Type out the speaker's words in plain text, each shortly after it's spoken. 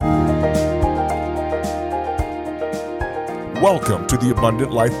Welcome to the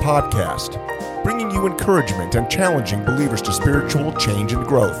Abundant Life Podcast, bringing you encouragement and challenging believers to spiritual change and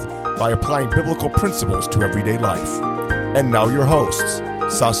growth by applying biblical principles to everyday life. And now your hosts,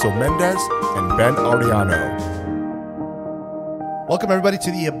 Saso Mendez and Ben Ariano. Welcome everybody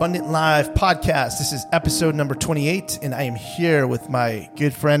to the Abundant Life Podcast. This is episode number 28, and I am here with my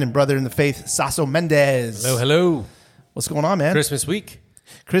good friend and brother in the faith, Saso Mendez. Hello, hello. What's going on, man? Christmas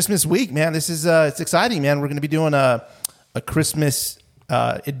week, man. This is it's exciting, man. We're going to be doing a Christmas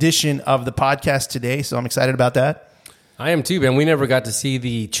edition of the podcast today, so I'm excited about that. I am too, man. We never got to see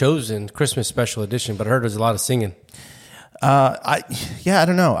the Chosen Christmas special edition, but I heard there's a lot of singing. I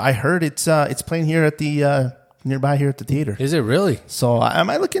don't know. I heard it's playing here at the nearby here at the theater. Is it really? So I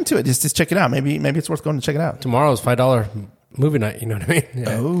might look into it. Just check it out. Maybe it's worth going to check it out. Tomorrow's $5 movie night. You know what I mean?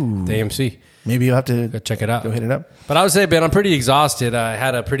 Yeah. Oh, the AMC. Maybe you'll have to go check it out. Go hit it up. But I would say, Ben, I'm pretty exhausted. I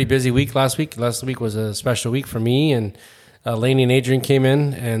had a pretty busy week last week. Last week was a special week for me, and Lainey and Adrian came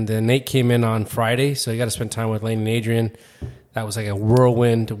in, and then Nate came in on Friday. So you got to spend time with Lainey and Adrian. That was like a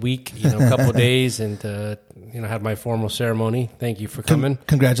whirlwind week, a couple of days, and had my formal ceremony. Thank you for coming.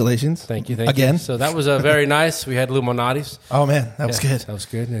 Congratulations. Thank you. Again. So that was very nice. We had Illuminatis. Oh man, that was good. That was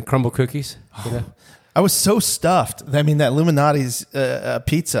good. And crumble cookies. I was so stuffed. I mean, that Illuminati's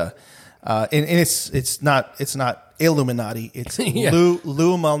pizza, and it's not Illuminati. It's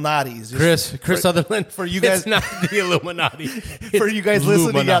Illuminati's. Chris Sutherland, for you guys. It's not the Illuminati. For you guys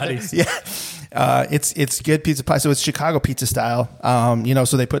listening out there. Yeah. It's good pizza pie. So it's Chicago pizza style.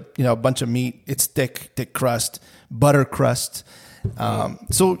 So they put, a bunch of meat. It's thick crust, butter crust.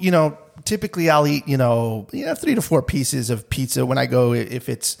 So, typically I'll eat, 3 to 4 pieces of pizza when I go, if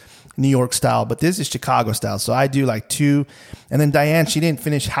it's New York style, but this is Chicago style. So I do like 2. And then Diane, she didn't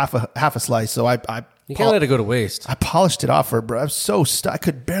finish half a slice. So you can't let it go to waste. I polished it off for her, bro. I was so stuck. I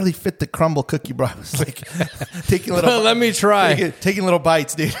could barely fit the crumble cookie, bro. I was like taking little. Let me try. Taking little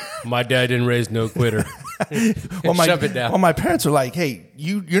bites, dude. My dad didn't raise no quitter. Shove it down. Well, my parents were like, "Hey,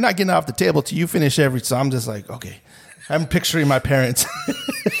 you're not getting off the table till you finish every." So I'm just like, okay. I'm picturing my parents.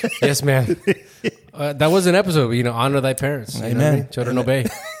 Yes, man. That was an episode. Honor thy parents. Amen. You know what I mean? Children obey.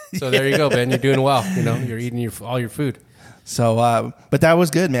 So there you go, Ben. You're doing well. You're eating all your food. So, but that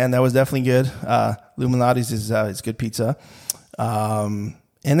was good, man. That was definitely good. Illuminati's is good pizza. And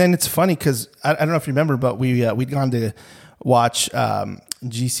then it's funny because I don't know if you remember, but we'd gone to watch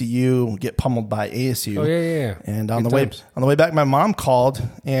GCU get pummeled by ASU. Oh yeah. And on the way back, my mom called,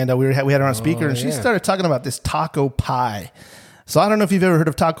 and we had her on speaker, and she yeah. started talking about this taco pie. So I don't know if you've ever heard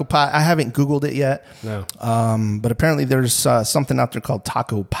of taco pie. I haven't Googled it yet. No. But apparently there's something out there called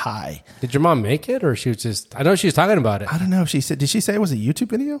taco pie. Did your mom make it, or she was just? I know she was talking about it. I don't know. Did she say it was a YouTube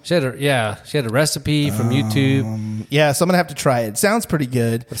video? She had a recipe from YouTube. Yeah, so I'm gonna have to try it. It sounds pretty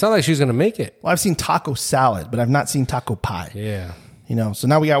good. It sounded like she was gonna make it. Well, I've seen taco salad, but I've not seen taco pie. Yeah. So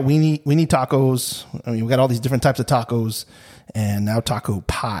now we got weenie tacos. I mean, we got all these different types of tacos, and now taco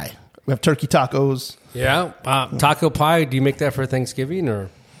pie. We have turkey tacos. Yeah. Taco pie, do you make that for Thanksgiving or?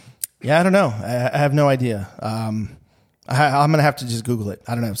 Yeah, I don't know. I have no idea. I'm going to have to just Google it.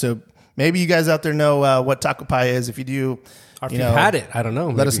 I don't know. So maybe you guys out there know what taco pie is. If you do, or if you've had it, I don't know.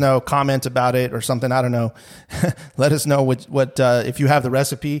 Let us know. Comment about it or something. I don't know. Let us know what if you have the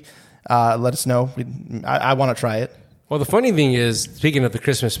recipe, let us know. I want to try it. Well, the funny thing is, speaking of the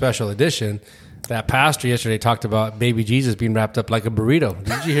Christmas special edition, that pastor yesterday talked about baby Jesus being wrapped up like a burrito.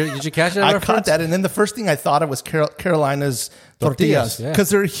 Did you catch that? I caught that, and then the first thing I thought of was Carolina's tortillas because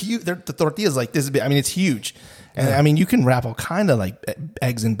they're huge. The tortillas like this big. I mean, it's huge, and I mean you can wrap all kind of like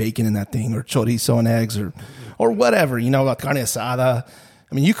eggs and bacon in that thing, or chorizo and eggs, or whatever. Carne asada.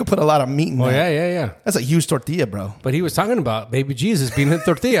 I mean, you could put a lot of meat in that. Yeah. That's a huge tortilla, bro. But he was talking about baby Jesus being a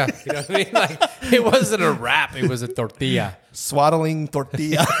tortilla. You know what I mean? Like, it wasn't a wrap. It was a tortilla. Swaddling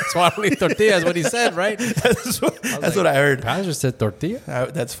tortilla. Swaddling tortilla is what he said, right? That's what I heard. Pastor said tortilla.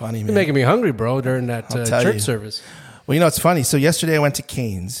 That's funny, man. You're making me hungry, bro, during that church service. Well, it's funny. So yesterday I went to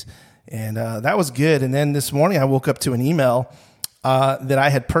Cane's, and that was good. And then this morning I woke up to an email that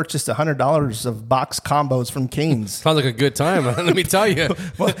I had purchased $100 of box combos from Cane's. Sounds like a good time. Let me tell you.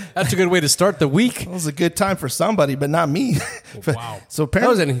 Well, that's a good way to start the week. It was a good time for somebody, but not me. Wow. So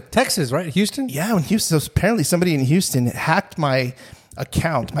apparently, that was in Texas, right? Houston? Yeah, in Houston. So apparently somebody in Houston hacked my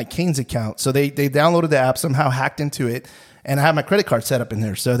account, my Cane's account. So they downloaded the app, somehow hacked into it, and I had my credit card set up in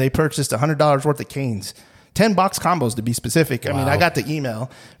there. So they purchased $100 worth of Cane's. 10 box combos to be specific. I mean, I got the email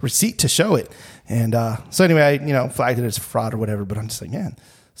receipt to show it. And so anyway, I flagged it as fraud or whatever, but I'm just like, man,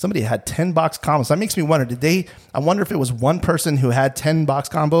 somebody had 10 box combos. That makes me wonder, I wonder if it was one person who had 10 box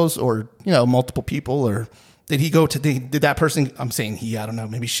combos or, multiple people, or did that person, I'm saying he, I don't know,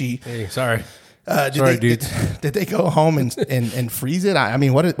 maybe she. Hey, sorry. Did they go home and freeze it? I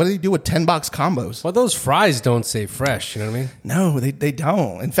mean, what do they do with 10-box combos? Well, those fries don't say fresh. You know what I mean? No, they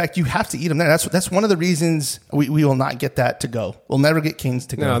don't. In fact, you have to eat them there. That's one of the reasons we will not get that to go. We'll never get Cane's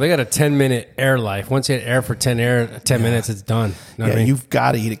to go. No, they got a 10-minute air life. Once you hit air for 10 minutes, it's done. You know what I mean? You've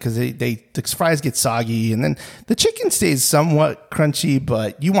got to eat it because the fries get soggy, and then the chicken stays somewhat crunchy,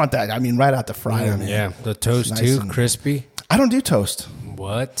 but you want that. I mean, right out the fryer. Yeah, the toast too, crispy. I don't do toast.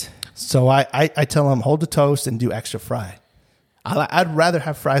 What? So I tell them, hold the toast and do extra fry. I'd rather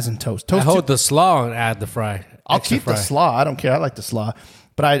have fries than toast. I hold the slaw and add the fry. I'll keep the slaw. I don't care. I like the slaw.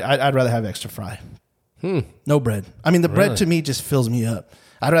 But I'd rather have extra fry. No bread. I mean, the bread to me just fills me up.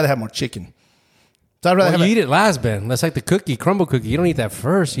 I'd rather have more chicken. So I'd rather eat it last, Ben. That's like the crumble cookie. You don't eat that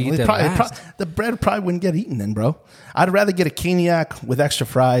first. You eat that last. The bread probably wouldn't get eaten then, bro. I'd rather get a caniac with extra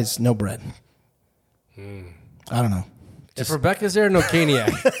fries, no bread. I don't know. If Rebecca's there, no caniac.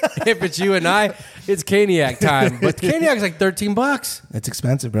 If it's you and I, it's caniac time. But caniac's like $13. It's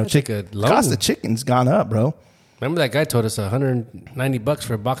expensive, bro. Cost of chicken's gone up, bro. Remember that guy told us $190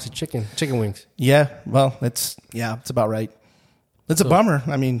 for a box of chicken wings. Yeah, well, it's about right. It's a bummer.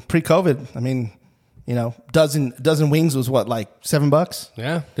 I mean, pre-COVID, dozen wings was what, like $7?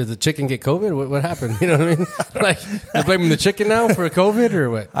 Yeah. Did the chicken get COVID? What happened? You know what I mean? Like, they're blaming the chicken now for COVID or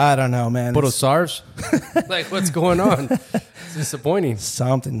what? I don't know, man. SARS? Like, what's going on? It's disappointing.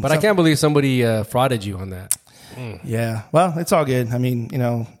 Something. I can't believe somebody frauded you on that. Yeah. Well, it's all good. I mean,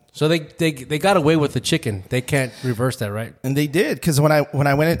 So they got away with the chicken. They can't reverse that, right? And they did, because when I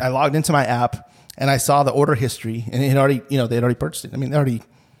went in, I logged into my app and I saw the order history, and it had already, they'd already purchased it. I mean, they already.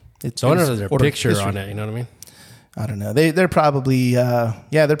 So I wonder if there's a picture history on it. You know what I mean? I don't know. They're probably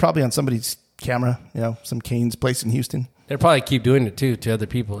they're probably on somebody's camera. Some Cane's place in Houston. They'll probably keep doing it too to other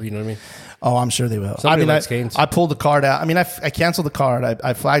people. You know what I mean? Oh, I'm sure they will. Somebody likes Cane's. I pulled the card out. I mean, I canceled the card.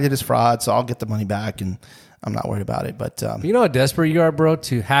 I flagged it as fraud, so I'll get the money back, and I'm not worried about it. But you know how desperate you are, bro,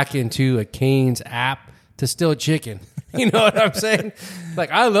 to hack into a Cane's app to steal chicken. You know what I'm saying?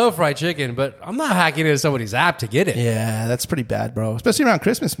 Like, I love fried chicken, but I'm not hacking into somebody's app to get it. Yeah, that's pretty bad, bro. Especially around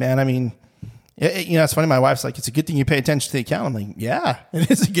Christmas, man. I mean, it's funny. My wife's like, it's a good thing you pay attention to the account. I'm like, yeah,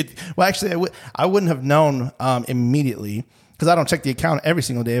 it is a good. Well, actually, I wouldn't have known immediately because I don't check the account every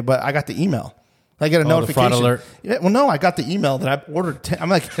single day, but I got the email. I get a notification. The fraud alert. Yeah, well, no, I got the email that I ordered. I'm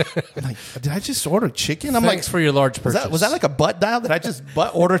like, did I just order chicken? I'm Thanks for your large purchase. Was that like a butt dial? Did I just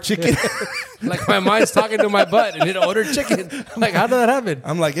order chicken? Like my mind's talking to my butt and it ordered chicken. I'm like, how did that happen?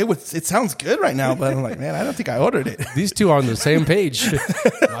 I'm like, it sounds good right now, but I'm like, man, I don't think I ordered it. These two are on the same page.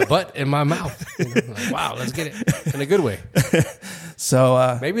 My butt and my mouth. Like, wow, let's get it in a good way.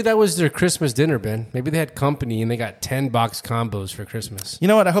 So maybe that was their Christmas dinner, Ben. Maybe they had company and they got 10-box combos for Christmas. You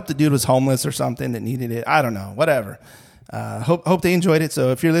know what? I hope the dude was homeless or something that needed it. I don't know. Whatever. Hope they enjoyed it. So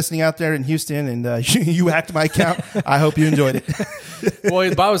if you're listening out there in Houston and you hacked my account, I hope you enjoyed it. Well,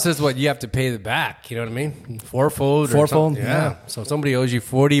 the Bible says what? You have to pay it back. You know what I mean? Fourfold. Yeah. So somebody owes you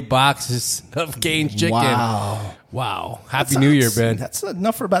 40 boxes of Cane's chicken. Wow. Happy New Year, Ben. That's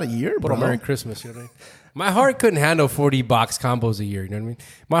enough for about a year, bro. Merry Christmas. You know what I mean? My heart couldn't handle 40-box combos a year. You know what I mean?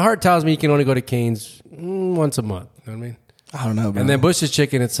 My heart tells me you can only go to Cane's once a month. You know what I mean? I don't know, bro. And then Bush's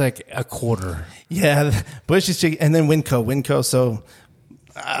Chicken, it's like a quarter. Yeah, Bush's Chicken, and then Winco. So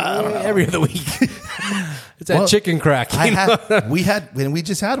I don't know. Every other week, it's that chicken crack. We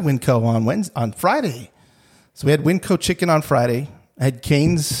just had Winco on Friday. So we had Winco chicken on Friday. I had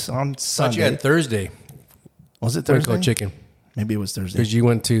Cane's on Sunday. Thought you had Thursday. Was it Thursday? Winco chicken. Maybe it was Thursday. Because you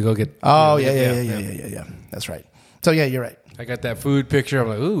went to go get... Oh, yeah. That's right. So, yeah, you're right. I got that food picture. I'm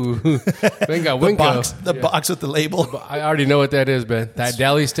like, ooh. Ben got Winco. The box with the label. I already know what that is, Ben. That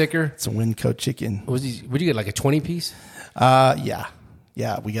deli sticker. It's a Winco chicken. Would you get, like a 20-piece? Yeah.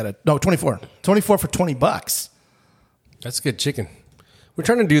 Yeah, we got 24. 24 for $20. That's good chicken. We're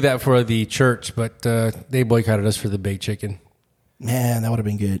trying to do that for the church, but they boycotted us for the baked chicken. Man, that would have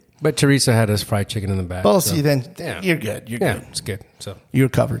been good. But Teresa had us fried chicken in the back. Well, see, then you're good. You're good. It's good. So you're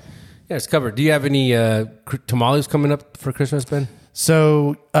covered. Yeah, it's covered. Do you have any tamales coming up for Christmas, Ben?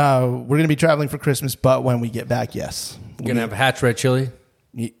 So we're going to be traveling for Christmas, but when we get back, yes. We're going to have Hatch Red Chili?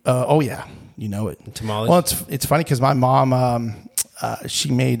 Oh, yeah. You know it. Tamales? Well, it's funny because my mom,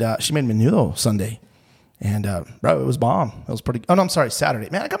 she made menudo Sunday. And, bro, it was bomb. It was pretty... Oh, no, I'm sorry,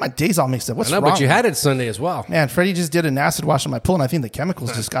 Saturday. Man, I got my days all mixed up. What's wrong? But you had it Sunday as well. Man, Freddie just did an acid wash on my pool, and I think the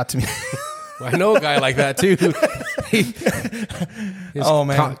chemicals just got to me. Well, I know a guy like that, too. Oh,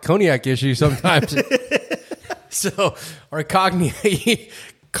 man. Cognac issue sometimes. Or cognitive.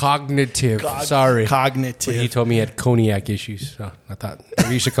 Sorry. Cognitive. But he told me he had cognac issues. So I thought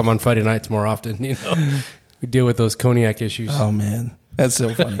maybe you should come on Friday nights more often. You know, we deal with those cognac issues. Oh, man. That's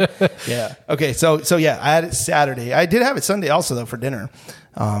so funny. Yeah. Okay. So yeah, I had it Saturday. I did have it Sunday also though for dinner,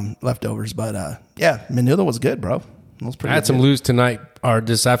 leftovers. But yeah, menudo was good, bro. It was pretty. I had some lose tonight or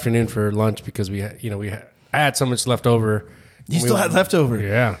this afternoon for lunch because I had so much left over. You still had leftover,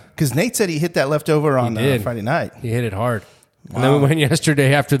 yeah. Because Nate said he hit that leftover on Friday night. He hit it hard, and then we went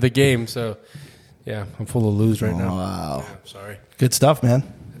yesterday after the game. So yeah, I'm full of lose right now. Wow. Yeah, I'm sorry. Good stuff, man.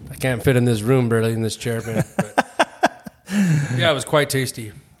 I can't fit in this room barely in this chair, man. But yeah, it was quite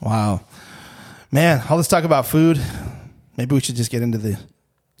tasty. Wow. Man, all this talk about food. Maybe we should just get into the...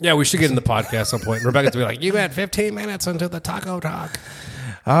 Yeah, we should get in the podcast at some point. Rebecca's be like, you had 15 minutes into the taco talk.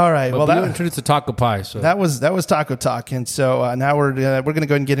 All right. But that introduced the taco pie. So that was taco talk. And so now we're going to go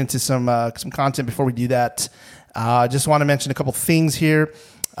ahead and get into some content. Before we do that, I just want to mention a couple things here.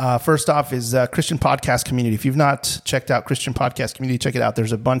 First off is Christian Podcast Community. If you've not checked out Christian Podcast Community, check it out.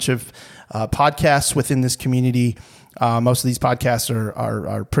 There's a bunch of podcasts within this community. Most of these podcasts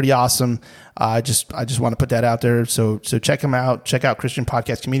are pretty awesome. I just want to put that out there. So check them out. Check out Christian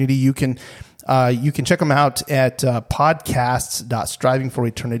Podcast Community. You can check them out at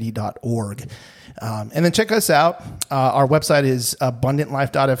podcasts.strivingforeternity.org. And then check us out. Our website is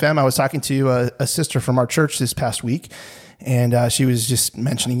abundantlife.fm. I was talking to a sister from our church this past week, and she was just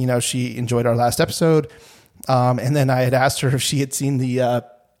mentioning, she enjoyed our last episode. And then I had asked her if she had seen the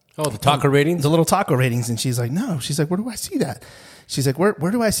taco ratings? The little taco ratings. And she's like, no. She's like, where do I see that? She's like,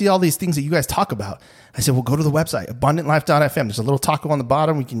 where do I see all these things that you guys talk about? I said, well, go to the website, abundantlife.fm. There's a little taco on the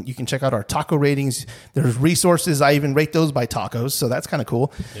bottom. You can check out our taco ratings. There's resources. I even rate those by tacos. So that's kind of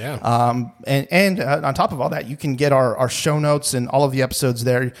cool. Yeah. And on top of all that, you can get our show notes and all of the episodes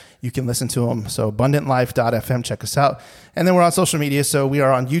there. You can listen to them. So abundantlife.fm, check us out. And then we're on social media. So we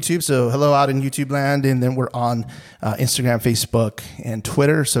are on YouTube. So hello out in YouTube land. And then we're on Instagram, Facebook, and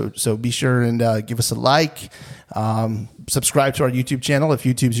Twitter. So be sure and give us a like. Subscribe to our YouTube channel if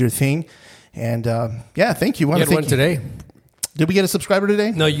YouTube's your thing. And thank you. You had one today. Did we get a subscriber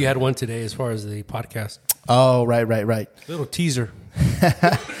today? No, you had one today as far as the podcast. Oh, right. Little teaser.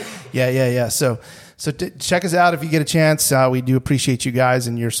 Yeah. So check us out if you get a chance. We do appreciate you guys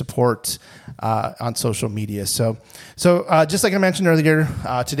and your support on social media. So just like I mentioned earlier,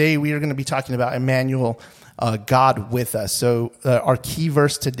 today we are going to be talking about Immanuel, God with us. So our key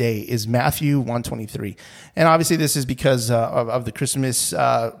verse today is Matthew 1:23, and obviously this is because of the Christmas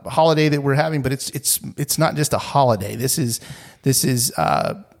holiday that we're having. But it's not just a holiday. This is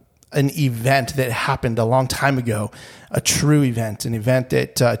an event that happened a long time ago, a true event, an event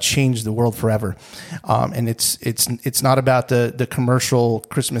that changed the world forever. And it's not about the commercial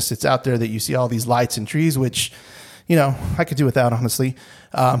Christmas that's out there that you see all these lights and trees, which, I could do without, honestly.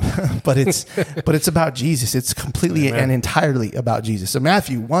 But it's about Jesus. It's completely and entirely about Jesus. So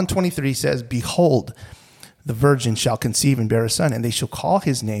Matthew 1:23 says, "Behold, the virgin shall conceive and bear a son, and they shall call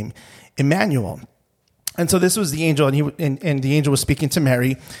his name Immanuel." And so this was the angel, and the angel was speaking to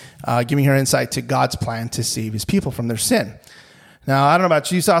Mary, giving her insight to God's plan to save his people from their sin. Now, I don't know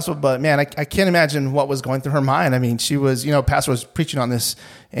about you, Saso, but man, I can't imagine what was going through her mind. I mean, she was, Pastor was preaching on this,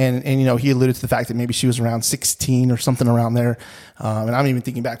 and he alluded to the fact that maybe she was around 16 or something around there. And I'm even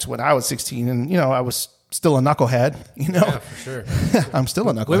thinking back to when I was 16, and, I was still a knucklehead, Yeah, for sure. I'm still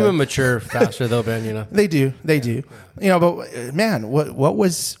a knucklehead. Women mature faster though, Ben, They do. But man, what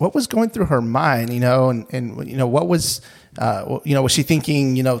was going through her mind, and what was, was she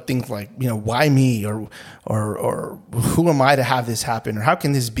thinking, things like, why me, or who am I to have this happen, or how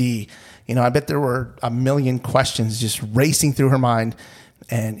can this be? I bet there were a million questions just racing through her mind.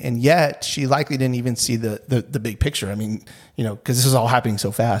 And yet she likely didn't even see the big picture. I mean, because this is all happening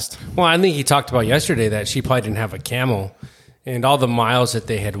so fast. Well, I think he talked about yesterday that she probably didn't have a camel, and all the miles that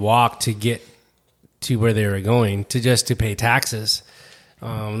they had walked to get to where they were going to pay taxes.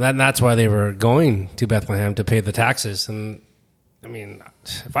 That's why they were going to Bethlehem, to pay the taxes. And I mean,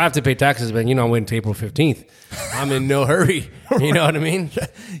 if I have to pay taxes, Ben, I'm waiting to April 15th. I'm in no hurry. You know what I mean?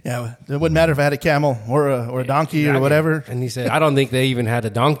 Yeah, it wouldn't matter if I had a camel or a donkey or whatever. And he said, I don't think they even had a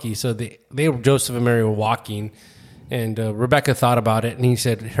donkey. So Joseph and Mary were walking, and Rebecca thought about it, and he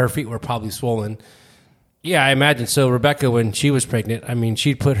said her feet were probably swollen. Yeah, I imagine. So Rebecca, when she was pregnant, I mean,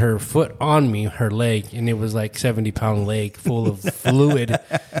 she'd put her foot on me, her leg, and it was like 70-pound leg full of fluid.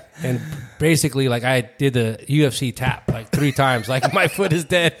 And basically, like, I did the UFC tap like 3 times. Like, my foot is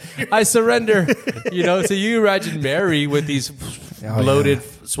dead. I surrender. So you imagine Mary with these bloated,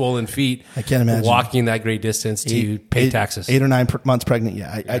 swollen feet. I can't imagine. Walking that great distance to pay taxes. 8 or 9 months pregnant.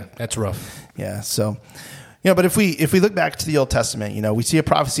 Yeah, that's rough. Yeah, so... but if we look back to the Old Testament, we see a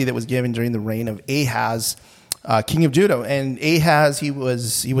prophecy that was given during the reign of Ahaz, king of Judah. And Ahaz, he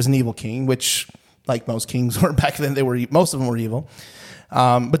was an evil king, which, like most kings were back then, most of them were evil.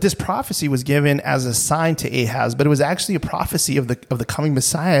 But this prophecy was given as a sign to Ahaz, but it was actually a prophecy of the coming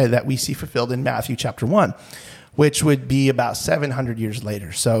Messiah that we see fulfilled in Matthew chapter 1, which would be about 700 years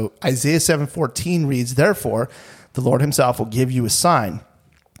later. So Isaiah 7:14 reads, "Therefore, the Lord himself will give you a sign.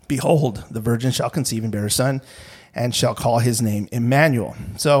 Behold, the virgin shall conceive and bear a son, and shall call his name Immanuel."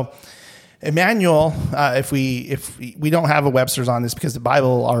 So Immanuel, if we don't have a Webster's on this because the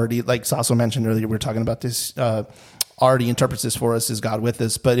Bible already, like Saso mentioned earlier, we were talking about this, already interprets this for us as God with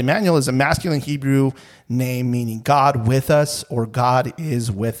us. But Immanuel is a masculine Hebrew name meaning God with us or God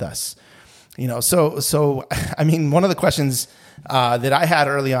is with us. So I mean, one of the questions that I had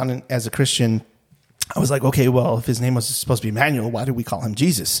early on as a Christian, I was like, okay, well, if his name was supposed to be Immanuel, why did we call him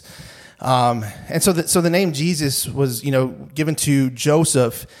Jesus? And so the name Jesus was, given to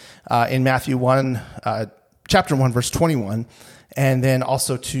Joseph in Matthew 1, chapter 1, verse 21, and then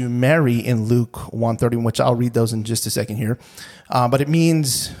also to Mary in Luke 1:31, which I'll read those in just a second here. But it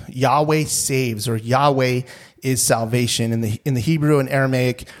means Yahweh saves, or Yahweh is salvation. In the Hebrew and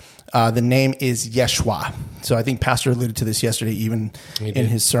Aramaic, the name is Yeshua. So I think Pastor alluded to this yesterday, even in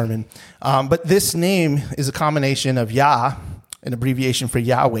his sermon. But this name is a combination of Yah, an abbreviation for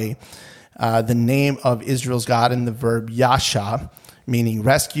Yahweh, the name of Israel's God, and the verb yasha, meaning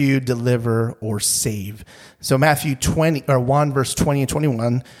rescue, deliver, or save. So Matthew 1, verse 20 and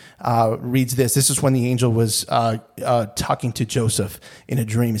 21 reads this. This is when the angel was talking to Joseph in a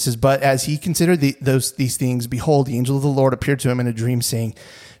dream. It says, "But as he considered these things, behold, the angel of the Lord appeared to him in a dream, saying,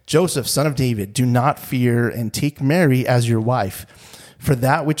 Joseph, son of David, do not fear, and take Mary as your wife. For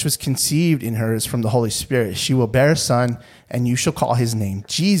that which was conceived in her is from the Holy Spirit. She will bear a son, and you shall call his name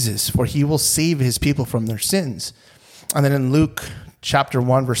Jesus, for he will save his people from their sins." And then in Luke chapter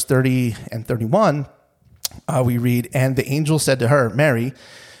 1, verse 30 and 31, we read, "And the angel said to her, Mary,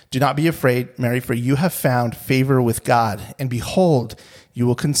 do not be afraid, Mary, for you have found favor with God. And behold, you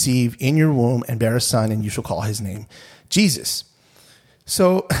will conceive in your womb and bear a son, and you shall call his name Jesus."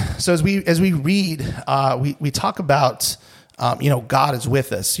 So as we read, we talk about, God is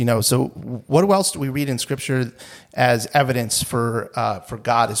with us. So what else do we read in Scripture as evidence for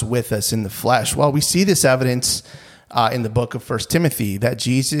God is with us in the flesh? Well, we see this evidence in the book of 1 Timothy that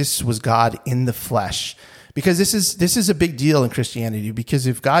Jesus was God in the flesh, because this is a big deal in Christianity. Because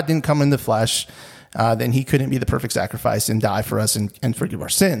if God didn't come in the flesh, then he couldn't be the perfect sacrifice and die for us and forgive our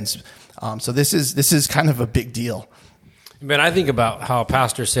sins. So this is kind of a big deal. But I think about how a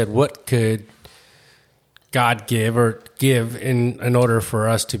pastor said, what could God give in order for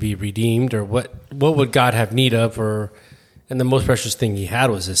us to be redeemed, or what would God have need of? And the most precious thing he had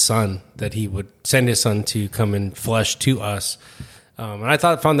was his son, that he would send his son to come in flesh to us. And I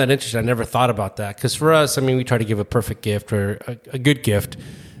found that interesting. I never thought about that, because for us, we try to give a perfect gift or a good gift.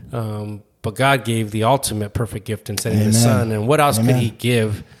 But God gave the ultimate perfect gift in sending his son. And what else could he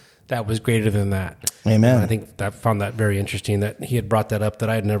give that was greater than that? Amen. And I think I found that very interesting, that he had brought that up that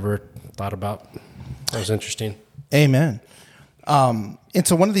I had never thought about. That was interesting. Amen. And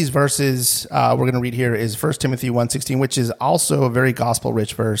so one of these verses we're going to read here is 1 Timothy 1:16, which is also a very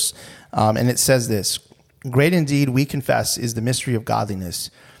gospel-rich verse. And it says this: "Great indeed, we confess, is the mystery of godliness.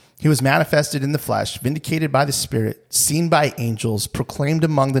 He was manifested in the flesh, vindicated by the Spirit, seen by angels, proclaimed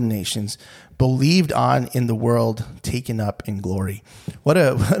among the nations, believed on in the world, taken up in glory." What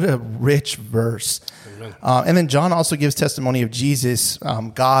a rich verse. And then John also gives testimony of Jesus,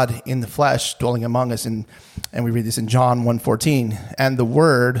 God in the flesh, dwelling among us. And we read this in John 1:14. "And the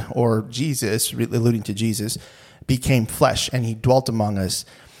Word," or Jesus, alluding to Jesus, "became flesh, and he dwelt among us.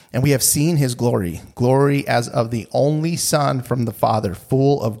 And we have seen his glory as of the only Son from the Father,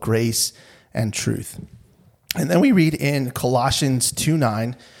 full of grace and truth." And then we read in Colossians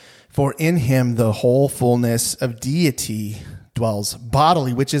 2:9, "For in him the whole fullness of deity dwells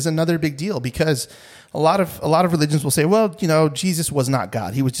bodily," which is another big deal, because a lot of religions will say, well, Jesus was not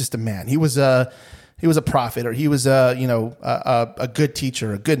God. He was just a man. He was a prophet, or he was a good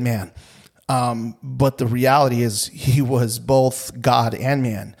teacher, a good man. But the reality is he was both God and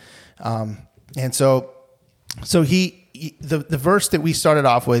man. And so the verse that we started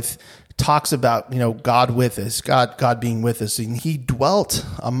off with talks about, God with us, God being with us, and he dwelt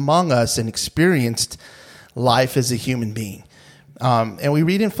among us and experienced life as a human being. And we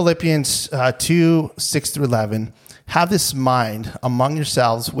read in Philippians 2:6-11, "Have this mind among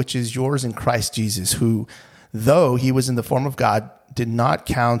yourselves, which is yours in Christ Jesus, who, though he was in the form of God, did not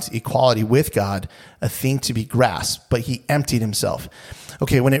count equality with God a thing to be grasped, but he emptied himself."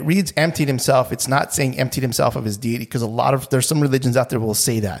 Okay, when it reads emptied himself, it's not saying emptied himself of his deity, because there's some religions out there will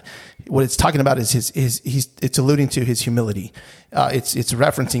say that. What it's talking about is it's alluding to his humility. It's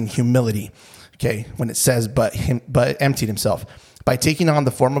referencing humility. Okay, when it says but emptied himself by taking on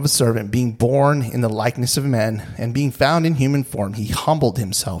the form of a servant, being born in the likeness of men, and being found in human form, he humbled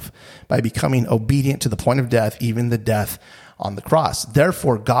himself by becoming obedient to the point of death, even the death on the cross.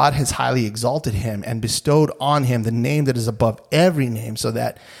 Therefore, God has highly exalted him and bestowed on him the name that is above every name, so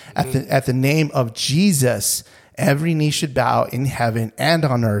that at the name of Jesus, every knee should bow in heaven and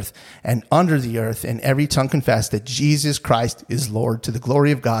on earth and under the earth, and every tongue confess that Jesus Christ is Lord, to the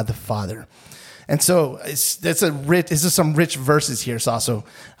glory of God the Father. And so it's just some rich verses here, Saso.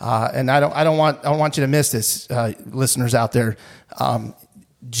 And I don't want you to miss this, listeners out there.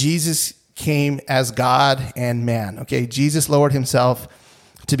 Jesus came as God and man. Okay, Jesus lowered himself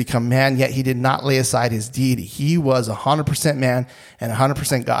to become man, yet he did not lay aside his deity. He was 100% man and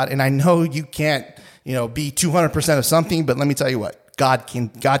 100% God. And I know you can't, be 200% of something, but let me tell you what, God can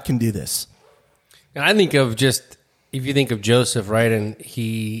do this. And I think of if you think of Joseph, right, and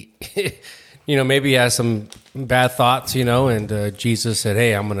he, maybe he has some bad thoughts, and Jesus said,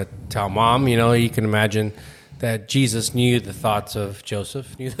 hey, I'm going to tell mom, you can imagine that Jesus knew the thoughts of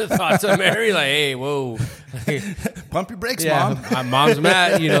Joseph, knew the thoughts of Mary, like, hey, whoa. Pump your brakes, Mom. Mom's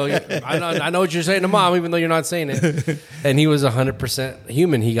mad, I know what you're saying to mom, even though you're not saying it. And he was 100%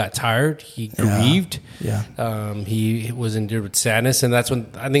 human. He got tired. He grieved. Yeah. He was endured with sadness. And that's when,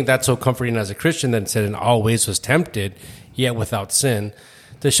 I think that's so comforting as a Christian, that it said in all ways was tempted, yet without sin.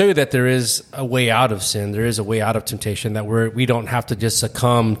 To show you that there is a way out of sin, there is a way out of temptation, that we don't have to just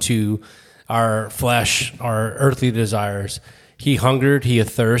succumb to our flesh, our earthly desires. He hungered, he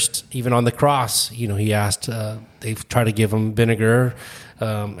athirst, even on the cross. He asked, they tried to give him vinegar,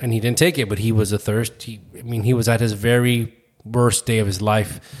 and he didn't take it, but he was athirst. He was at his very worst day of his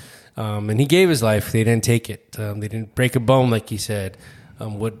life, and he gave his life. They didn't take it. They didn't break a bone, like he said.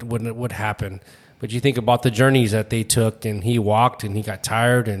 What happened? But you think about the journeys that they took, and he walked, and he got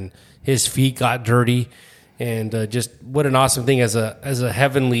tired, and his feet got dirty, and just what an awesome thing as a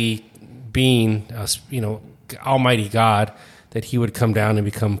heavenly being, Almighty God, that he would come down and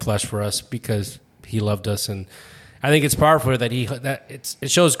become flesh for us because he loved us. And I think it's powerful that it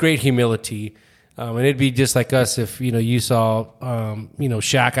shows great humility. And it'd be just like us if you saw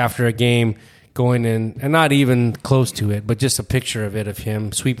Shaq after a game going in, and not even close to it, but just a picture of it, of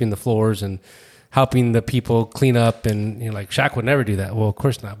him sweeping the floors and helping the people clean up, and like Shaq would never do that. Well, of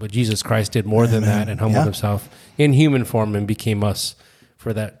course not. But Jesus Christ did more than that and humbled himself in human form and became us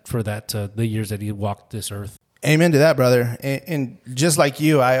for that the years that he walked this earth. Amen to that, brother. And just like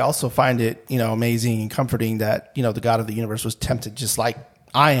you, I also find it, amazing and comforting that, the God of the universe was tempted just like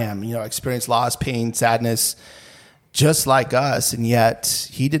I am, experienced loss, pain, sadness, just like us. And yet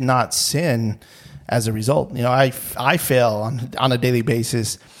he did not sin as a result. I fail on a daily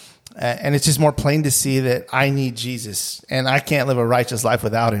basis. And it's just more plain to see that I need Jesus and I can't live a righteous life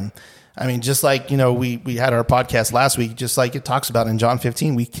without him. Just like, we had our podcast last week, just like it talks about in John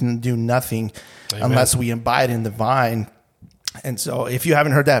 15, we can do nothing unless we abide in the vine. And so if you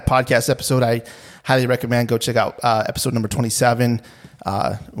haven't heard that podcast episode, I highly recommend go check out episode number 27,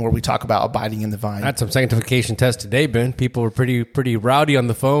 where we talk about abiding in the vine. I had some sanctification tests today, Ben. People were pretty rowdy on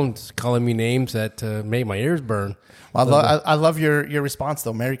the phone, calling me names that made my ears burn. Well, I love your response,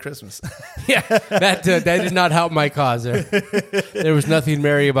 though. Merry Christmas. Yeah, that did not help my cause there. There was nothing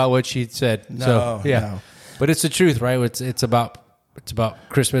merry about what she said. No. But it's the truth, right? It's about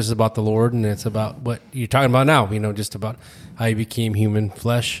Christmas, is about the Lord, and it's about what you're talking about now, just about how he became human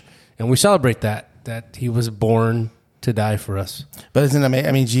flesh. And we celebrate that he was born to die for us. But isn't it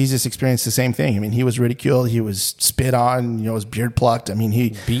amazing? Jesus experienced the same thing. He was ridiculed. He was spit on, his beard plucked.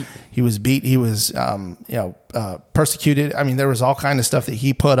 He was beat. He was, persecuted. there was all kind of stuff that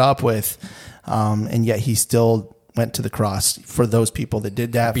he put up with. And yet he still went to the cross for those people that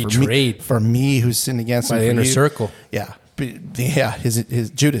did that. Betrayed. For me who sinned against him. By the inner circle. Yeah. Yeah. His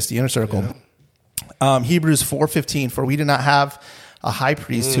Judas, the inner circle. Yeah. Hebrews 4:15, for we do not have a high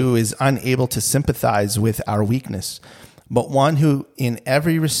priest who is unable to sympathize with our weakness, but one who in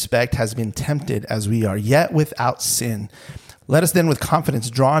every respect has been tempted as we are, yet without sin. Let us then with confidence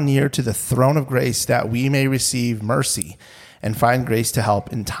draw near to the throne of grace, that we may receive mercy and find grace to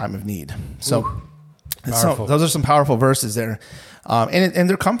help in time of need. So those are some powerful verses there. And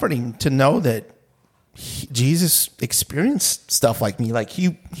they're comforting to know that Jesus experienced stuff like me. Like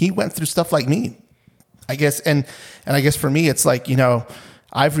he went through stuff like me, I guess. And I guess for me, it's like,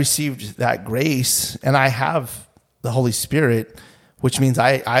 I've received that grace and I have the Holy Spirit, which means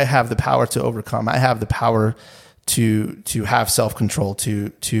I have the power to overcome. I have the power to have self-control,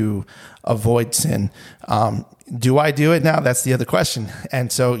 to avoid sin. Do I do it now? That's the other question.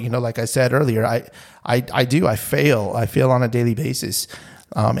 And so, like I said earlier, I do. I fail on a daily basis.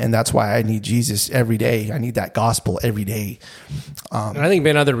 And that's why I need Jesus every day. I need that gospel every day. And I think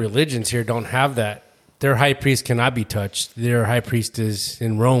many other religions here don't have that. Their high priest cannot be touched. Their high priest is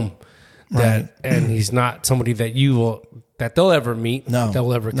in Rome, and he's not somebody that they'll ever meet. No,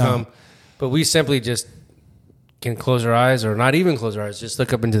 they'll ever come. But we simply just can close our eyes, or not even close our eyes, just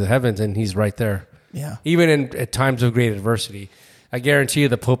look up into the heavens, and he's right there. Yeah. Even at times of great adversity, I guarantee you,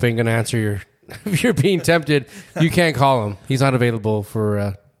 the Pope ain't going to answer your. If you're being tempted, you can't call him. He's not available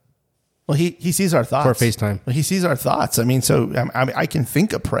for. Well, he sees our thoughts for FaceTime. Well, he sees our thoughts. I mean, so I can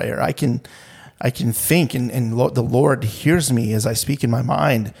think a prayer. I can think, and the Lord hears me as I speak in my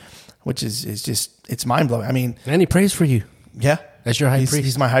mind, which is just, it's mind blowing. I mean, and he prays for you. Yeah, as your high priest.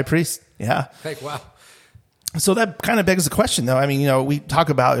 He's my high priest. Yeah. Like, wow. So that kind of begs the question, though. I mean, we talk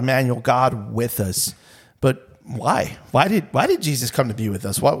about Immanuel, God with us, but why? Why did Jesus come to be with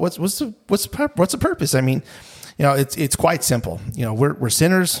us? What's the purpose? I mean, it's quite simple. We're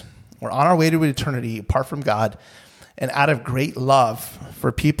sinners. We're on our way to eternity apart from God. And out of great love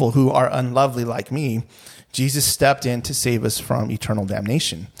for people who are unlovely like me, Jesus stepped in to save us from eternal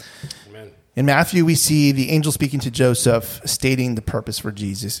damnation. Amen. In Matthew, we see the angel speaking to Joseph, stating the purpose for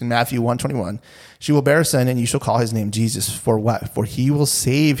Jesus. In Matthew 1:21, she will bear a son, and you shall call his name Jesus. For what? For he will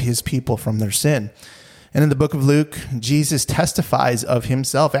save his people from their sin. And in the book of Luke, Jesus testifies of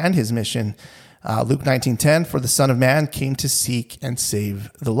himself and his mission. Luke 19:10, for the Son of Man came to seek and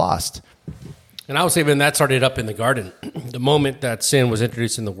save the lost. And I would say, when that started up in the garden, the moment that sin was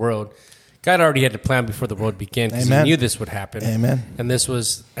introduced in the world, God already had to plan before the world began, because he knew this would happen. Amen. And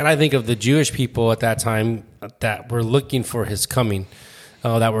I think of the Jewish people at that time that were looking for his coming,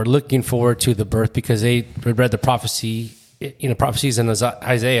 that were looking forward to the birth, because they read the prophecies in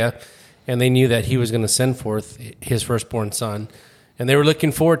Isaiah, and they knew that he was going to send forth his firstborn son. And they were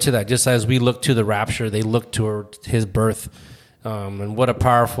looking forward to that, just as we look to the rapture, they look toward his birth. And what a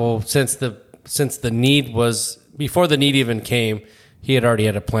powerful, since the need was, before the need even came, he had already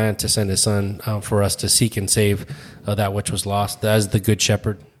had a plan to send his son for us to seek and save that which was lost, as the good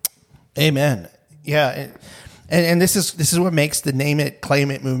shepherd. Amen. Yeah. And this is what makes the name it, claim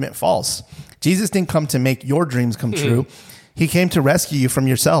it movement false. Jesus didn't come to make your dreams come true. He came to rescue you from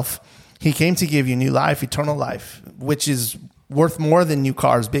yourself. He came to give you new life, eternal life, which is worth more than new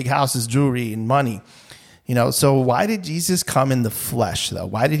cars, big houses, jewelry, and money. So why did Jesus come in the flesh, though?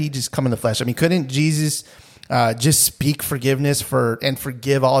 Why did he just come in the flesh? I mean, couldn't Jesus just speak forgiveness and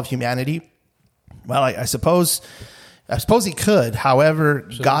forgive all of humanity? Well, I suppose he could. However,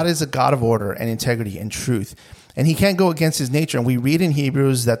 God is a God of order and integrity and truth, and he can't go against his nature. And we read in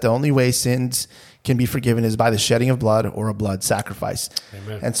Hebrews that the only way sins can be forgiven is by the shedding of blood or a blood sacrifice.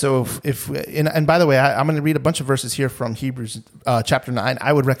 Amen. And so and by the way, I'm going to read a bunch of verses here from Hebrews chapter 9.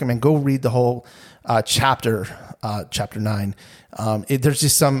 I would recommend go read the whole chapter 9. There's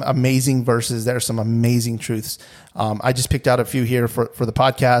just some amazing verses there, some amazing truths. I just picked out a few here for the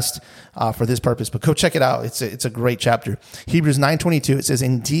podcast for this purpose, but go check it out. It's a great chapter. Hebrews 9:22, it says,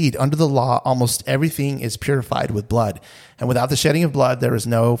 indeed, under the law, almost everything is purified with blood, and without the shedding of blood, there is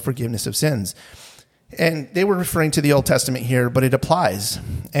no forgiveness of sins. And they were referring to the Old Testament here, but it applies.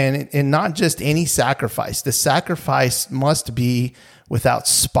 And not just any sacrifice. The sacrifice must be without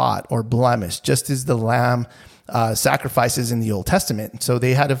spot or blemish, just as the lamb sacrifices in the Old Testament. So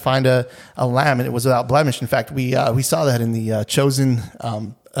they had to find a lamb, and it was without blemish. In fact, we saw that in the Chosen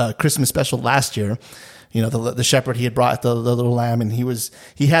Christmas special last year. The shepherd, he had brought the little lamb, and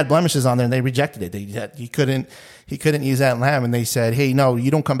he had blemishes on there, and they rejected it. He couldn't use that lamb, and they said, hey, no,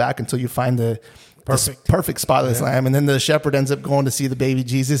 you don't come back until you find the perfect spotless lamb. And then the shepherd ends up going to see the baby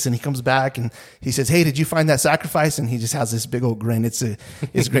Jesus, and he comes back and he says, hey, did you find that sacrifice? And he just has this big old grin. It's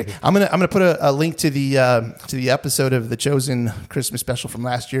great. I'm gonna put a link to the episode of the Chosen Christmas special from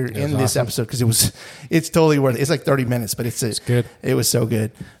last year in this episode, because it's totally worth it. It's like 30 minutes, but it's good. It was so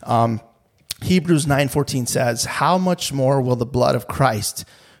good. Hebrews 9:14 says, how much more will the blood of Christ,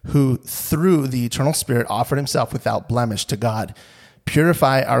 who through the eternal Spirit offered himself without blemish to God,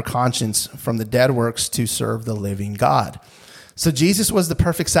 purify our conscience from the dead works to serve the living God? So Jesus was the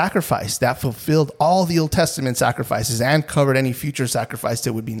perfect sacrifice that fulfilled all the Old Testament sacrifices and covered any future sacrifice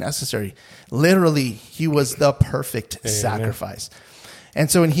that would be necessary. Literally, he was the perfect sacrifice. And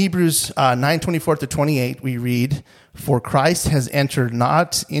so in Hebrews 9:24-28, we read, for Christ has entered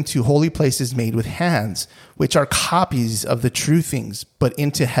not into holy places made with hands, which are copies of the true things, but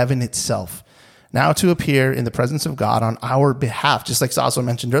into heaven itself, now to appear in the presence of God on our behalf. Just like Saso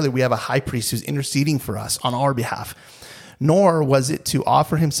mentioned earlier, we have a high priest who's interceding for us on our behalf. Nor was it to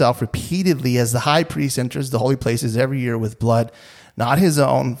offer himself repeatedly, as the high priest enters the holy places every year with blood, not his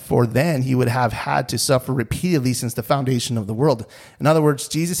own, for then he would have had to suffer repeatedly since the foundation of the world. In other words,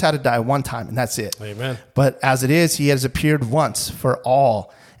 Jesus had to die one time, and that's it. Amen. But as it is, he has appeared once for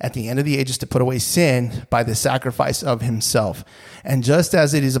all at the end of the ages to put away sin by the sacrifice of himself. And just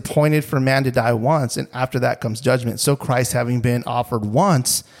as it is appointed for man to die once, and after that comes judgment, so Christ, having been offered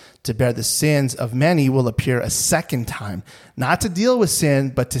once to bear the sins of many, will appear a second time, not to deal with sin,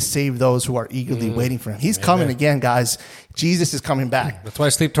 but to save those who are eagerly waiting for him. He's coming again, guys. Jesus is coming back. That's why I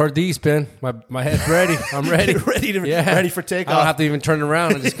sleep toward the east, Ben. My head's ready. I'm ready. ready for takeoff. I don't have to even turn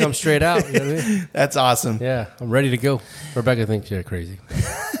around. I just come straight out. You know what I mean? That's awesome. Yeah, I'm ready to go. Rebecca thinks you're crazy.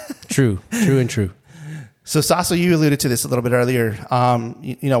 True and true. So, Saso, you alluded to this a little bit earlier.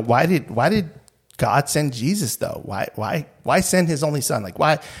 Why did God send Jesus though? Why send his only son? Like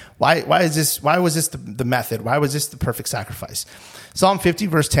why was this the method? Why was this the perfect sacrifice? Psalm 50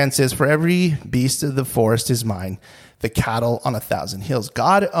 verse 10 says, "For every beast of the forest is mine, the cattle on 1,000 hills."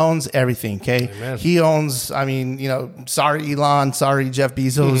 God owns everything. Okay. Amen. He owns, sorry, Elon, sorry, Jeff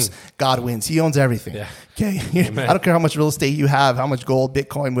Bezos, God wins. He owns everything. Yeah. Okay. I don't care how much real estate you have, how much gold,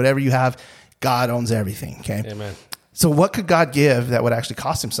 Bitcoin, whatever you have, God owns everything. Okay. Amen. So what could God give that would actually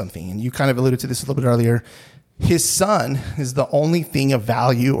cost him something? And you kind of alluded to this a little bit earlier. His son is the only thing of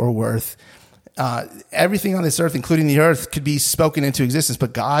value or worth. Everything on this earth, including the earth, could be spoken into existence.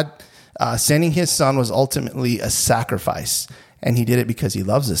 But God sending his son was ultimately a sacrifice. And he did it because he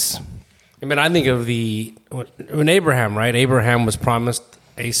loves us. I mean, I think of when Abraham, right? Abraham was promised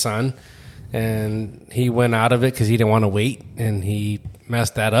a son, and he went out of it because he didn't want to wait, and he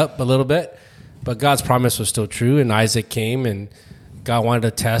messed that up a little bit. But God's promise was still true, and Isaac came, and God wanted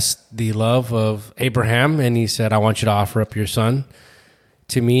to test the love of Abraham, and he said, "I want you to offer up your son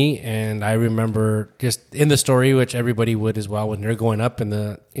to me." And I remember just in the story, which everybody would as well, when they're going up,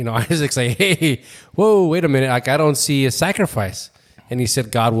 and Isaac's like, "Hey, whoa, wait a minute, like I don't see a sacrifice." And he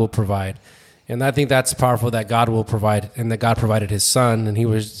said, "God will provide." And I think that's powerful, that God will provide, and that God provided his son, and he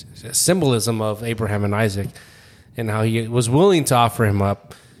was a symbolism of Abraham and Isaac, and how he was willing to offer him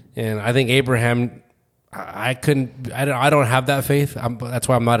up. And I think Abraham, I don't have that faith. That's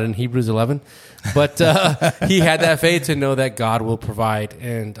why I'm not in Hebrews 11. But he had that faith to know that God will provide.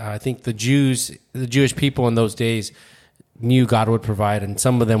 And I think the Jewish people in those days knew God would provide. And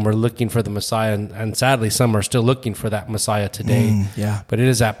some of them were looking for the Messiah. And sadly, some are still looking for that Messiah today. Yeah. But it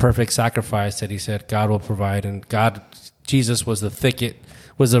is that perfect sacrifice that he said God will provide. And Jesus was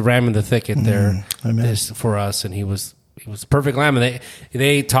the ram in the thicket there for us. And he was the perfect lamb. And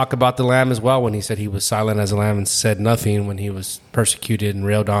they talk about the lamb as well, when he said he was silent as a lamb and said nothing when he was persecuted and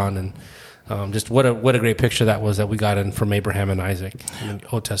railed on. And just what a great picture that was that we got in from Abraham and Isaac in the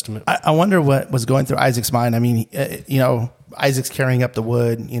Old Testament. I wonder what was going through Isaac's mind. I mean, Isaac's carrying up the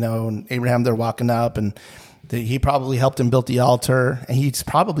wood, and Abraham, they're walking up, and he probably helped him build the altar, and he's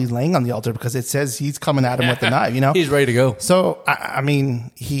probably laying on the altar because it says he's coming at him with the knife, He's ready to go. So, I mean,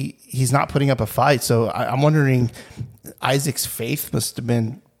 he's not putting up a fight. So I'm wondering, Isaac's faith must have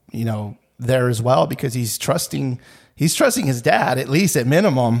been, there as well, because he's trusting his dad, at least at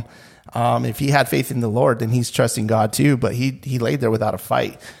minimum. If he had faith in the Lord, then he's trusting God too, but he laid there without a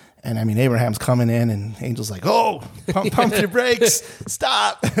fight. And I mean, Abraham's coming in, and angel's like, "Oh, pump your brakes,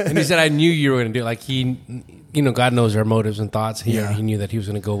 stop." And he said, "I knew you were going to do it." Like God knows our motives and thoughts. He knew that he was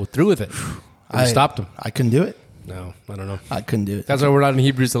going to go through with it. I stopped him. I couldn't do it. No, I don't know. I couldn't do it. That's why we're not in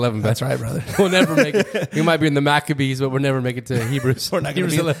Hebrews 11. That's right, brother. We'll never make it. We might be in the Maccabees, but we'll never make it to Hebrews. We're not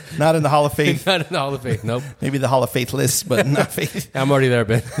going to be not in the Hall of Faith. Not in the Hall of Faith. Nope. Maybe the Hall of Faith list, but not faith. I'm already there,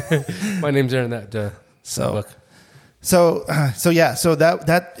 Ben. My name's there in that book. So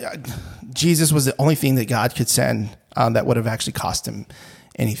that Jesus was the only thing that God could send that would have actually cost him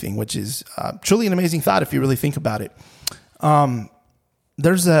anything, which is truly an amazing thought if you really think about it.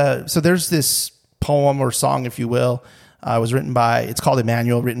 There's this poem or song, if you will. It's called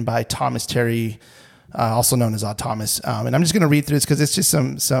Immanuel, written by Thomas Terry, also known as Odd Thomas. And I'm just going to read through this because it's just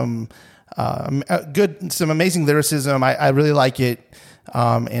some amazing lyricism. I really like it.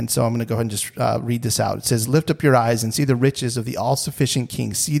 And so I'm going to go ahead and just read this out. It says, "Lift up your eyes and see the riches of the all-sufficient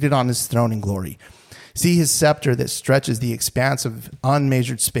King seated on his throne in glory. See his scepter that stretches the expanse of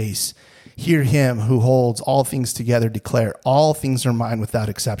unmeasured space. Hear him who holds all things together declare, all things are mine without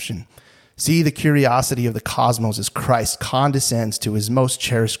exception. See the curiosity of the cosmos as Christ condescends to his most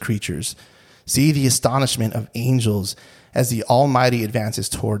cherished creatures. See the astonishment of angels as the Almighty advances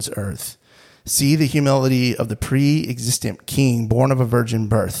towards earth. See the humility of the pre-existent King born of a virgin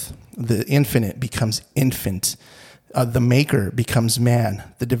birth. The infinite becomes infant. The maker becomes man.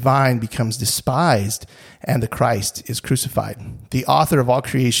 The divine becomes despised, and the Christ is crucified. The author of all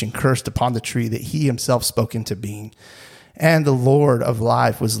creation cursed upon the tree that he himself spoke into being. And the Lord of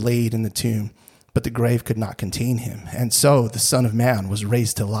life was laid in the tomb, but the grave could not contain him. And so the Son of Man was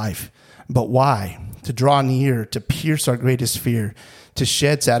raised to life. But why? To draw near, to pierce our greatest fear, to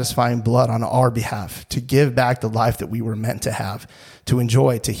shed satisfying blood on our behalf, to give back the life that we were meant to have, to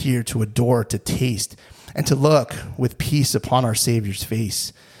enjoy, to hear, to adore, to taste, and to look with peace upon our Savior's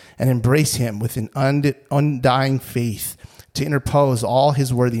face, and embrace him with an undying faith, to interpose all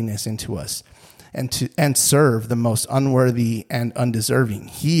his worthiness into us, and serve the most unworthy and undeserving.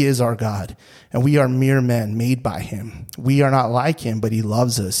 He is our God, and we are mere men made by him. We are not like him, but he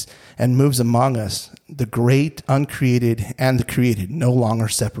loves us and moves among us, the great uncreated and the created, no longer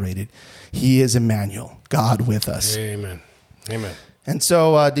separated. He is Immanuel, God with us. Amen. Amen. And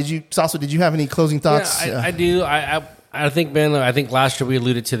so, Saso, did you have any closing thoughts? Yeah, I do. I think, Ben, I think last year we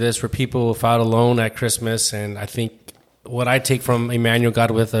alluded to this, where people felt alone at Christmas, and I think what I take from Immanuel,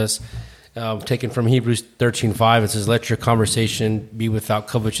 God with us, taken from Hebrews 13:5, it says, "Let your conversation be without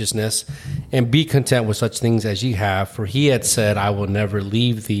covetousness, and be content with such things as ye have. For he had said, I will never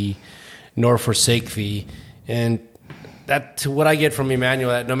leave thee, nor forsake thee." And that's what I get from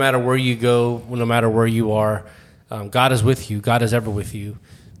Immanuel, that no matter where you go, no matter where you are, God is with you. God is ever with you.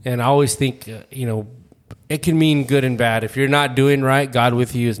 And I always think, it can mean good and bad. If you're not doing right, God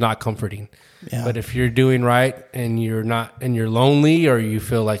with you is not comforting. Yeah. But if you're doing right and you're lonely, or you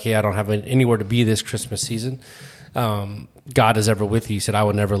feel like, hey, I don't have anywhere to be this Christmas season, God is ever with you. He said, I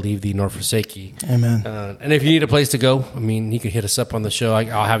will never leave thee nor forsake you. Amen. And if you need a place to go, you can hit us up on the show.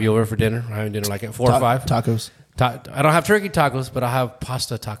 I'll have you over for dinner. I'm having dinner like at 4 or 5. Tacos. I don't have turkey tacos, but I'll have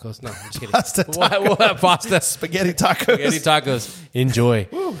pasta tacos. No, I'm just kidding. Pasta tacos. We'll have pasta. Spaghetti tacos. Enjoy.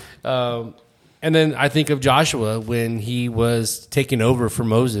 And then I think of Joshua when he was taking over for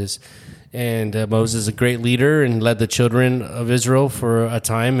Moses. And Moses is a great leader and led the children of Israel for a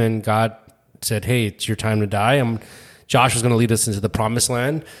time. And God said, hey, it's your time to die. Joshua's going to lead us into the promised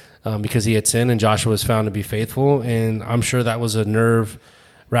land because he had sinned, and Joshua was found to be faithful. And I'm sure that was a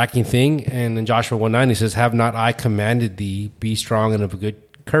nerve-wracking thing. And in Joshua 1:9, he says, have not I commanded thee, be strong and of a good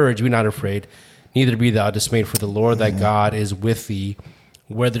courage, be not afraid, neither be thou dismayed, for the Lord thy God is with thee,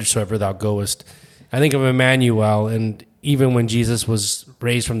 whithersoever thou goest. I think of Immanuel, and even when Jesus was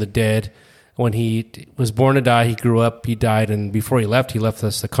raised from the dead, when he was born to die, he grew up, he died, and before he left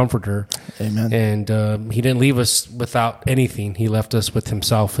us the Comforter. Amen. And he didn't leave us without anything. He left us with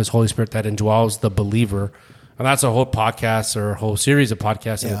himself, his Holy Spirit that indwells the believer. And that's a whole podcast or a whole series of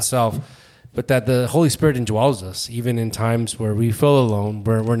podcasts in itself. But that the Holy Spirit indwells us, even in times where we feel alone,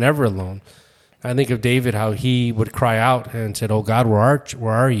 we're never alone. I think of David, how he would cry out and said, oh God,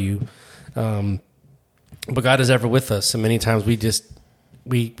 where are you? But God is ever with us, and many times we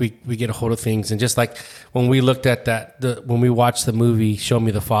get a hold of things. And just like when we looked at when we watched the movie Show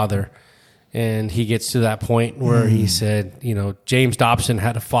Me the Father, and he gets to that point where he said, James Dobson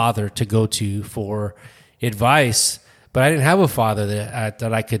had a father to go to for advice, but I didn't have a father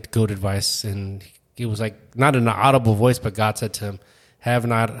that I could go to advice. And it was like not an audible voice, but God said to him,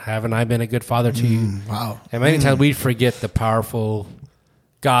 haven't I been a good father to you? Wow. And many times we forget the powerful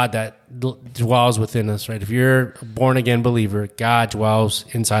God that dwells within us, right? If you're a born-again believer, God dwells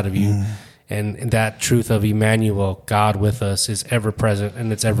inside of you. And that truth of Immanuel, God with us, is ever present,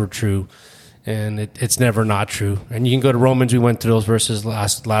 and it's ever true. And it's never not true. And you can go to Romans. We went through those verses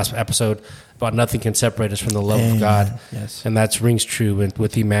last episode about nothing can separate us from the love of God. Yes. And that rings true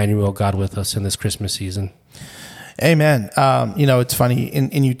with Immanuel, God with us in this Christmas season. Amen. It's funny,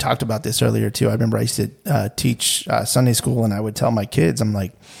 and you talked about this earlier too. I remember I used to teach Sunday school, and I would tell my kids, I'm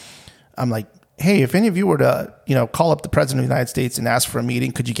like, hey, if any of you were to, call up the president of the United States and ask for a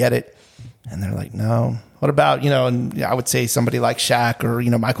meeting, could you get it? And they're like, no. What about, and I would say somebody like Shaq or,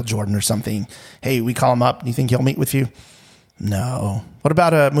 Michael Jordan or something. Hey, we call him up. Do you think he'll meet with you? No. What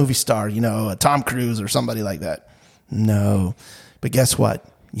about a movie star, a Tom Cruise or somebody like that? No. But guess what?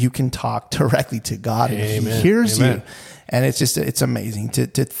 You can talk directly to God, and Amen. He hears Amen. You. And it's amazing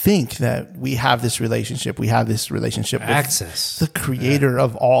to think that we have this relationship. We have this relationship access, with the creator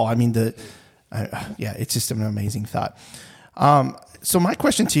of all. It's just an amazing thought. So my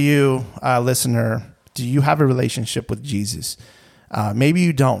question to you, listener, do you have a relationship with Jesus? Maybe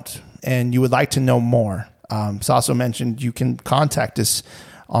you don't, and you would like to know more. Saso mentioned you can contact us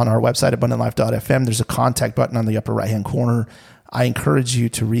on our website, abundantlife.fm. There's a contact button on the upper right-hand corner. I encourage you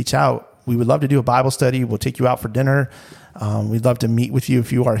to reach out. We would love to do a Bible study. We'll take you out for dinner. We'd love to meet with you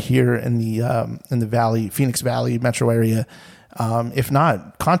if you are here in the Valley, Phoenix Valley metro area. If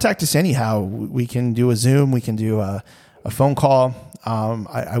not, contact us anyhow. We can do a Zoom. We can do a phone call.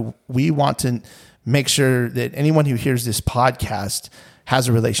 We want to make sure that anyone who hears this podcast has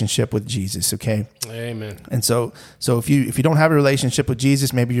a relationship with Jesus. Okay. Amen. And so if you don't have a relationship with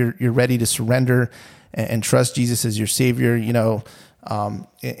Jesus, maybe you're ready to surrender and trust Jesus as your Savior, and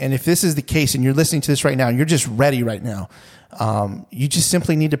if this is the case and you're listening to this right now and you're just ready right now, you just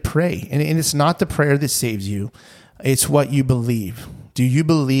simply need to pray. And it's not the prayer that saves you. It's what you believe. Do you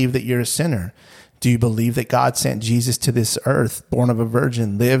believe that you're a sinner? Do you believe that God sent Jesus to this earth, born of a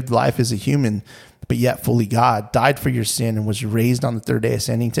virgin, lived life as a human, but yet fully God, died for your sin and was raised on the third day,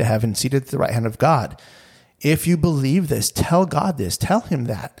 ascending to heaven, seated at the right hand of God? If you believe this, tell God this, tell him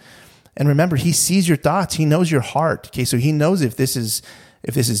that. And remember, he sees your thoughts. He knows your heart. Okay. So he knows if this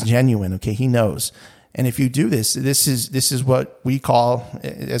is genuine. Okay. He knows. And if you do this is what we call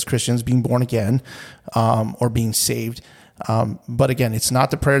as Christians being born again, or being saved. But again, it's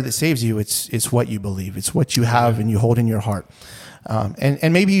not the prayer that saves you. It's what you believe. It's what you have and you hold in your heart.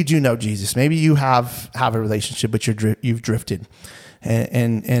 And maybe you do know Jesus. Maybe you have a relationship, but you've drifted.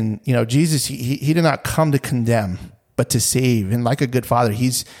 And Jesus, he did not come to condemn, but to save. And like a good father,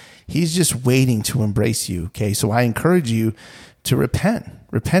 he's just waiting to embrace you. Okay. So I encourage you to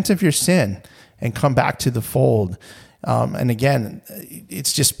repent of your sin and come back to the fold. And again,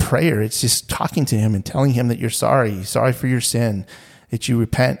 it's just prayer. It's just talking to him and telling him that you're sorry for your sin, that you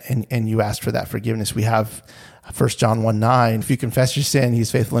repent and you ask for that forgiveness. We have 1 John 1:9. If you confess your sin,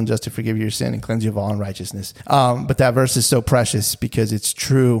 he's faithful and just to forgive your sin and cleanse you of all unrighteousness. But that verse is so precious because it's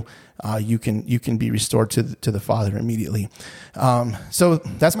true. You can be restored to the Father immediately. So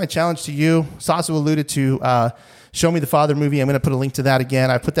that's my challenge to you. Saso alluded to Show Me the Father movie. I'm going to put a link to that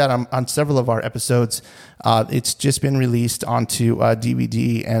again. I put that on several of our episodes. It's just been released onto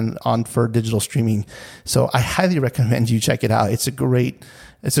DVD and on for digital streaming. So I highly recommend you check it out. It's a great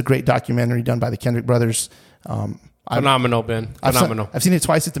documentary done by the Kendrick brothers. Phenomenal, Ben. Phenomenal. I've seen it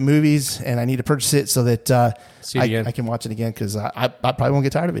twice at the movies, and I need to purchase it so that I can watch it again because I probably won't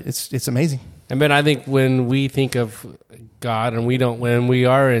get tired of it. It's amazing. And Ben, I think when we think of God and when we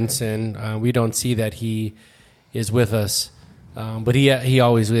are in sin, we don't see that He is with us, but he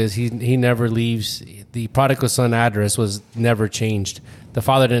always is. He never leaves. The prodigal son address was never changed. The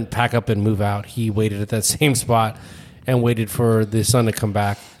father didn't pack up and move out. He waited at that same spot and waited for the son to come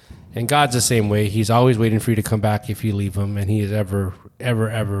back. And God's the same way. He's always waiting for you to come back if you leave him, and he is ever, ever,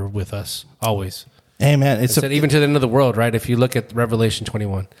 ever with us, always. Amen. Even to the end of the world, right? If you look at Revelation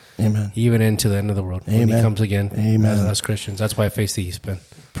 21, amen. Even into the end of the world, amen. When he comes again, amen. As us Christians. That's why I face the east, Ben.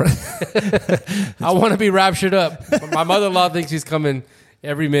 I want to be raptured up. My mother-in-law thinks he's coming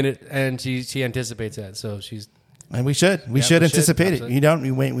every minute, and she anticipates that. So she's. And we should anticipate it. You don't.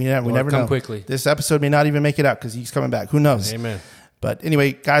 We never know. Quickly. This episode may not even make it out because he's coming back. Who knows? Amen. But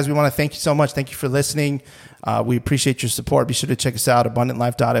anyway, guys, we want to thank you so much. Thank you for listening. We appreciate your support. Be sure to check us out,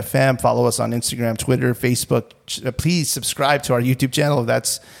 abundantlife.fm. Follow us on Instagram, Twitter, Facebook. Please subscribe to our YouTube channel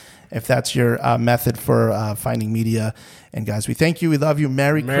if that's your method for finding media. And guys, we thank you. We love you.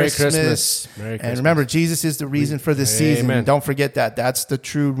 Merry Christmas. Merry Christmas. And remember, Jesus is the reason for this season. Amen. Don't forget that. That's the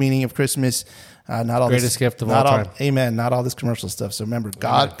true meaning of Christmas. Not all greatest gift of all time. Amen. Not all this commercial stuff. So remember,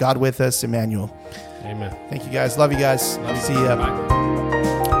 God with us, Immanuel. Amen. Thank you, guys. Love you guys. See you.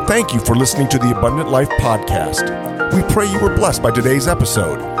 Bye. Thank you for listening to the Abundant Life Podcast. We pray you were blessed by today's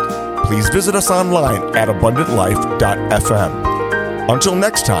episode. Please visit us online at abundantlife.fm. Until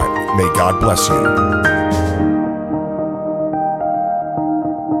next time, may God bless you.